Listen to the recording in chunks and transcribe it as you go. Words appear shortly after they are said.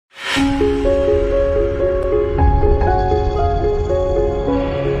Hello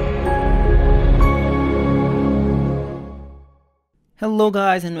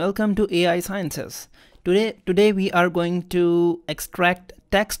guys and welcome to AI Sciences. Today we are going to extract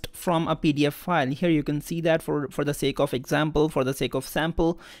text from a PDF file. Here you can see that for the sake of example, for the sake of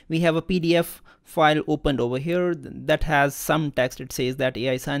sample, we have a PDF file opened over here that has some text. It says that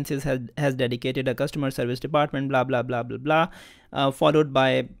AI Sciences has dedicated a customer service department, blah blah blah blah blah, followed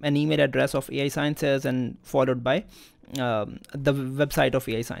by an email address of AI Sciences and followed by the website of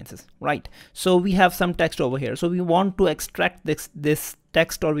AI Sciences, right? So we have some text over here. So we want to extract this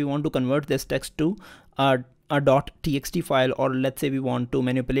text, or we want to convert this text to a dot txt file, or let's say we want to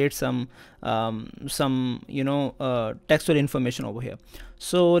manipulate some textual information over here.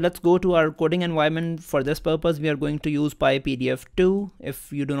 So let's go to our coding environment. For this purpose we are going to use PyPDF2.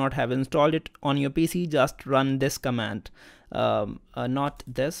 If you do not have installed it on your PC, just run this command, not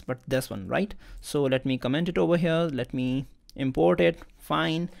this but this one, right? So let me comment it over here, let me import it.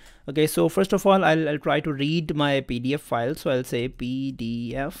 Fine. Okay, so first of all I'll try to read my PDF file. So I'll say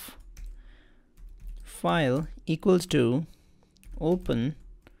PDF file equals to open,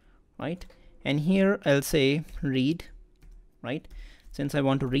 right? And here I'll say read, right? Since I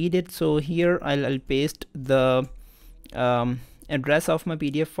want to read it, so here I'll paste the address of my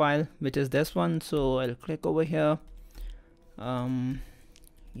PDF file, which is this one. So I'll click over here,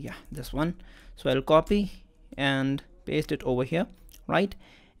 yeah, this one. So I'll copy and paste it over here, right?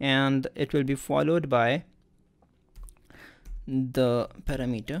 And it will be followed by the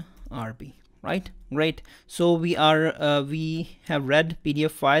parameter RB, right? Great. So we have read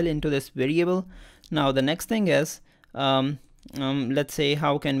PDF file into this variable. Now the next thing is, let's say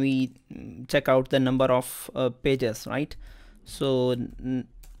how can we check out the number of pages, right? So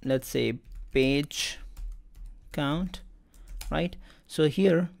let's say page count, right? So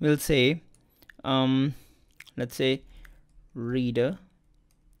here we'll say let's say reader.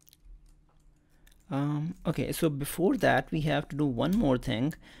 Okay, so before that we have to do one more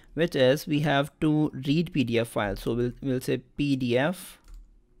thing, which is we have to read PDF file. So we'll say PDF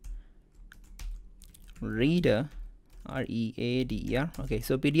reader, reader. Okay,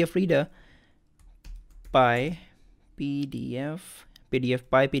 so PDF reader by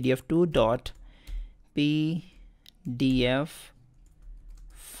PDF2 dot PDF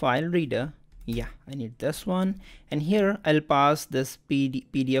file reader. Yeah, I need this one, and here I'll pass this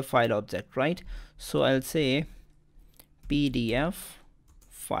PDF file object, right? So I'll say PDF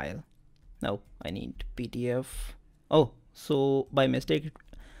file. Now I need PDF. Oh, so by mistake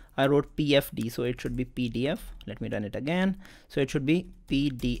I wrote PFD, so it should be PDF. Let me run it again. So it should be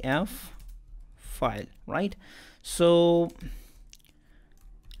PDF file, right? So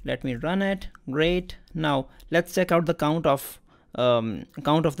let me run it. Great. Now let's check out the count of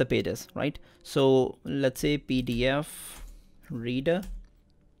the pages, right? So let's say PDF reader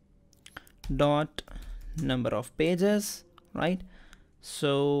dot number of pages, right?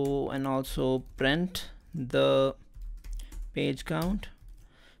 So and also print the page count.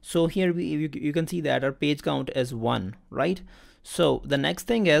 So here you can see that our page count is 1, right? So the next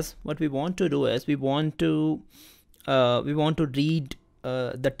thing is, what we want to do is we want to read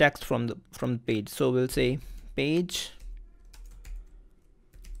the text from the page. So we'll say page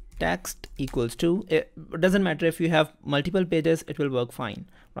text equals to, it doesn't matter if you have multiple pages, it will work fine,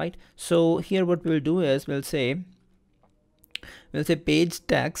 right? So here what we'll do is we'll say page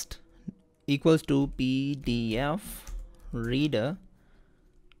text equals to PDF reader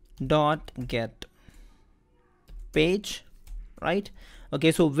dot get page, right?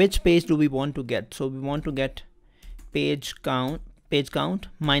 Okay, so which page do we want to get? So we want to get page count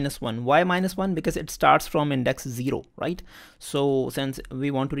 -1. Why -1? Because it starts from index 0, right? So since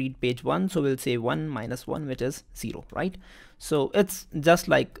we want to read page 1, so we'll say 1 minus 1, which is 0, right? So it's just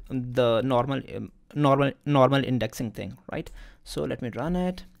like the normal indexing thing, right? So let me run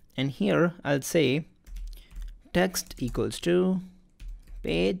it, and here I'll say text equals to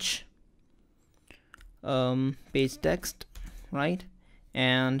page text, right?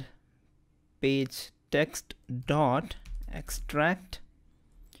 And page text dot extract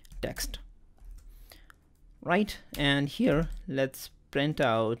text, right? And here let's print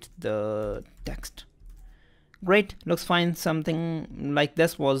out the text. Great, looks fine. Something like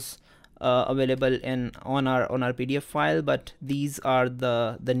this was available on our PDF file, but these are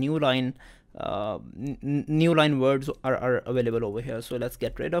the new line words are available over here. So let's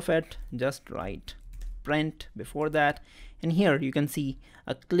get rid of it. Just write print before that, and here you can see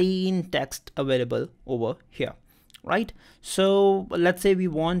a clean text available over here, right? So let's say we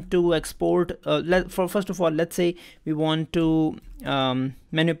want to export first of all, let's say we want to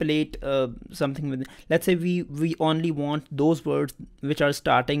manipulate something with, let's say we only want those words which are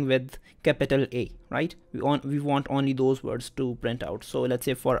starting with capital A, right? We want only those words to print out. So let's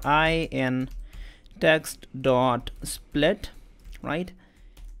say for I in text dot split, right?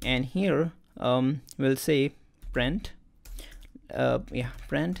 And here we'll say print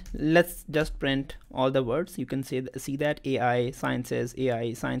print, let's just print all the words. You can see that AI sciences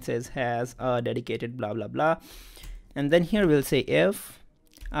has a dedicated blah blah blah. And then here we'll say if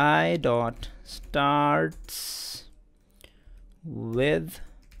I dot starts with,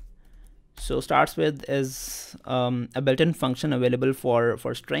 so starts with is a built-in function available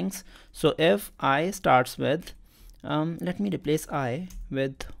for strings. So if I starts with let me replace I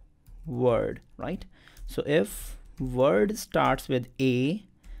with word, right? So if word starts with A,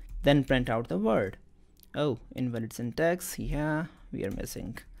 then print out the word. Oh, invalid syntax. Yeah, we are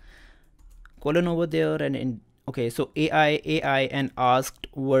missing colon over there. And okay, so AI and asked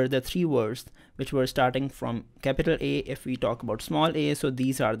were the three words which were starting from capital A if we talk about small a. So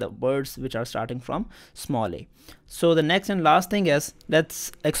these are the words which are starting from small a. So the next and last thing is,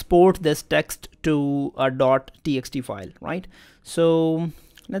 let's export this text to a .txt file, right? So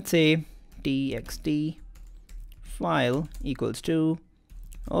let's say txt file equals to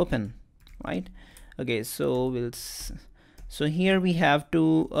open, right? Okay, so so here we have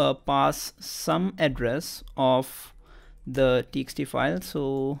to pass some address of the txt file.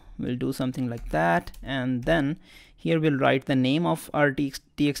 So we'll do something like that, and then here we'll write the name of our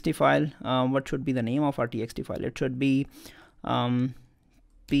txt file. What should be the name of our txt file? It should be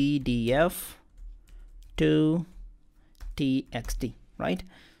pdf to txt, right?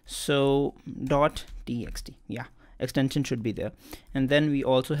 So .txt, yeah, extension should be there. And then we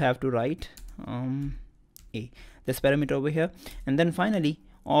also have to write this parameter over here. And then finally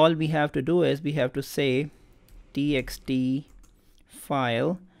all we have to do is we have to say txt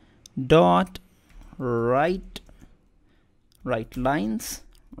file dot write lines,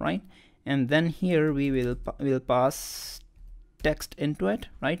 right? And then here we will pass text into it,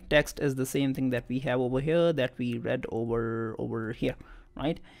 right? Text is the same thing that we have over here, that we read over here,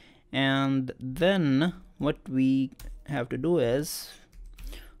 right? And then what we have to do is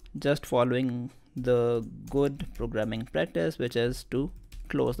just following the good programming practice, which is to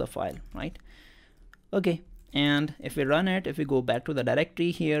close the file, right? Okay, and if we run it, if we go back to the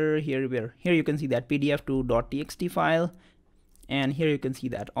directory here you can see that pdf to .txt file, and here you can see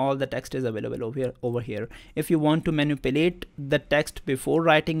that all the text is available over here. If you want to manipulate the text before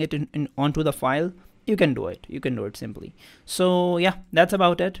writing it onto the file, you can do it simply. So yeah, that's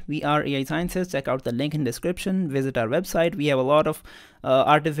about it. We are AI Sciences. Check out the link in description, visit our website. We have a lot of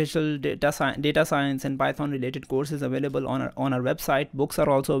artificial data science and Python related courses available on our website. Books are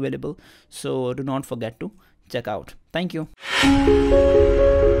also available, so do not forget to check out. Thank you.